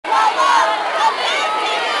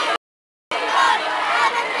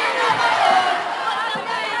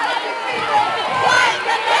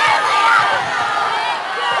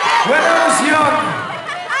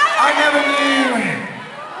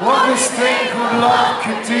what love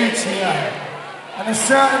could do to you. And a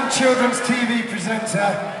certain children's TV presenter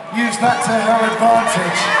used that to her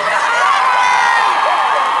advantage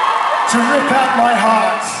to rip out my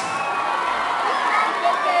heart.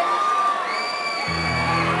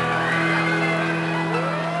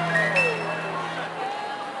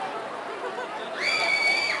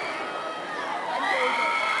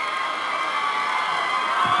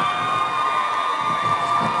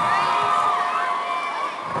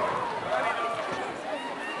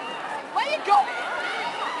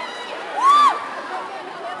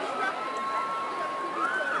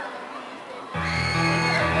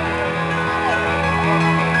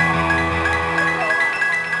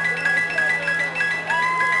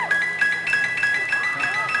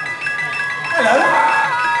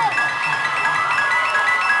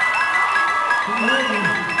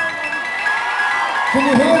 Can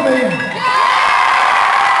you hear me?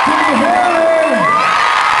 Can you hear me?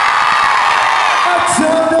 I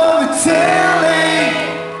turned on the telly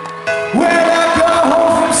when I got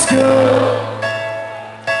home from school.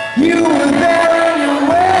 You were there in your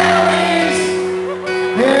wellies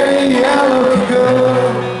in a yellow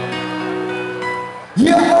cagoule.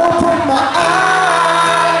 You opened my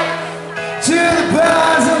eyes to the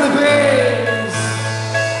bars and the beers.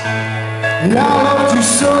 And I loved you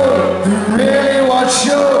so, the really what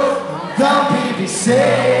show the BBC.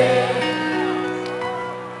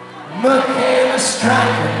 Michaela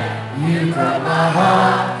Strachen, you broke my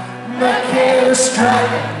heart. Michaela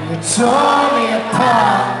Strachen, you tore me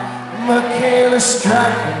apart. Michaela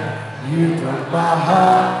Strachen, you broke my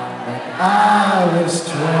heart when I was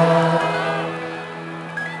 12.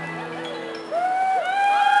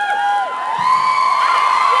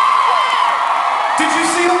 Did you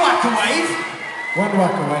see a whack-a-wave? One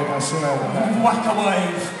whack-a-wave, I saw that.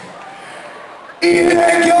 Whack-a-wave. It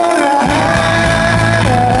ain't gonna happen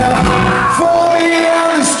for me on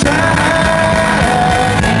the strand.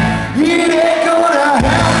 It ain't gonna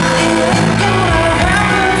happen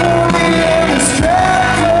for me on the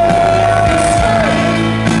strand.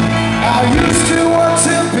 I used to want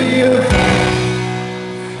to be a man,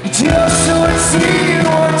 just so I'd see you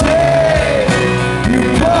one day. You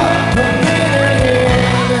put the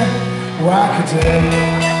minute in whack-a-day.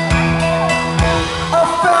 I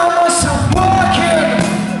found myself walking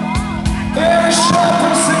in a shop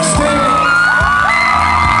from 16.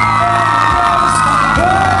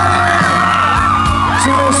 To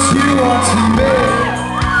miss you on TV.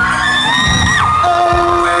 I'll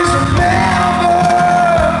always remember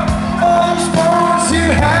all those moments you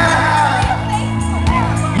had.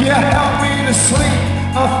 You helped me to sleep.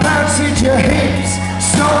 I fancied your hips,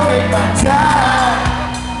 so did my dad.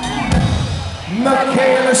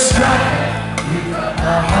 Michaela Strachen, you got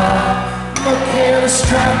my heart. Michaela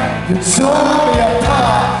Strachen, you tore me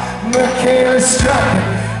apart. Michaela Strachen,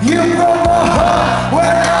 you broke my heart when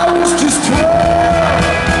I was just 12.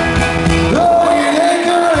 Oh, it ain't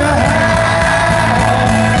gonna happen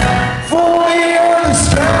for me on the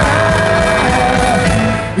strand.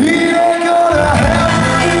 It ain't gonna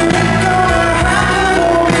happen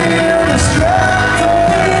for me on the strand.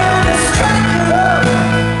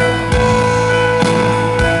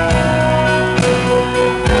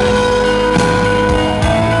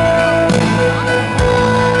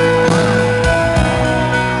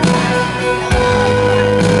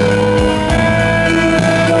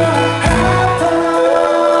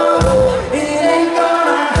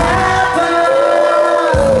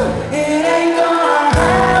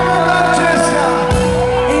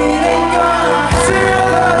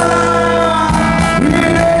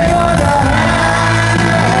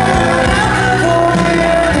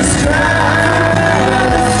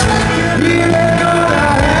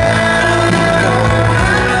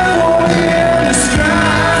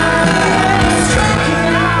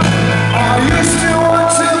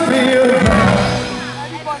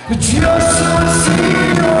 Just so I see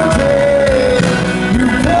your day. You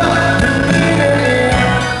put the meaning in.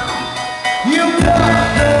 You put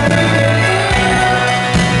the meaning in.